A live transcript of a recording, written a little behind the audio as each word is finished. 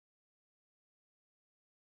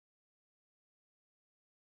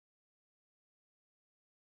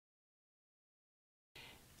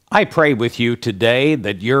I pray with you today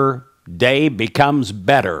that your day becomes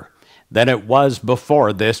better than it was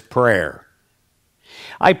before this prayer.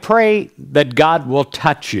 I pray that God will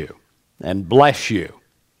touch you and bless you.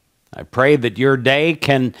 I pray that your day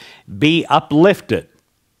can be uplifted,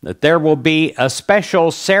 that there will be a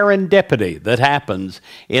special serendipity that happens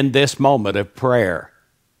in this moment of prayer.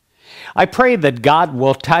 I pray that God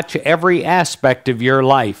will touch every aspect of your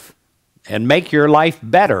life and make your life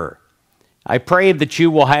better. I pray that you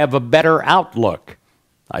will have a better outlook.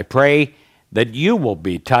 I pray that you will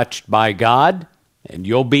be touched by God and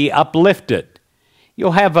you'll be uplifted.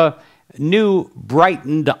 You'll have a new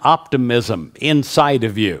brightened optimism inside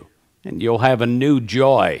of you, and you'll have a new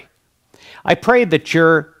joy. I pray that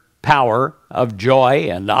your power of joy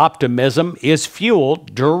and optimism is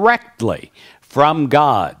fueled directly from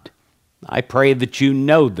God. I pray that you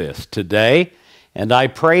know this today, and I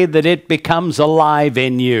pray that it becomes alive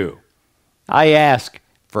in you. I ask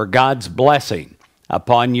for God's blessing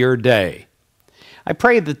upon your day. I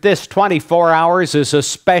pray that this 24 hours is a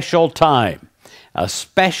special time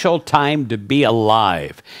to be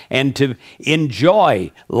alive and to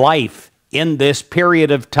enjoy life in this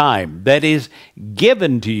period of time that is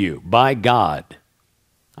given to you by God.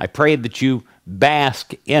 I pray that you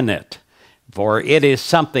bask in it, for it is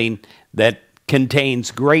something that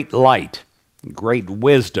contains great light, great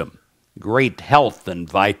wisdom, great health and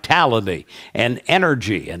vitality and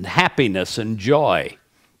energy and happiness and joy.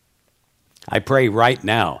 I pray right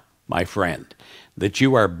now, my friend, that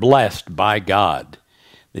you are blessed by God,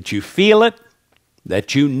 that you feel it,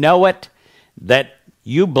 that you know it, that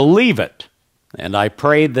you believe it. And I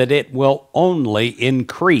pray that it will only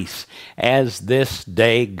increase as this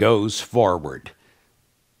day goes forward.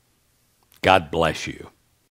 God bless you.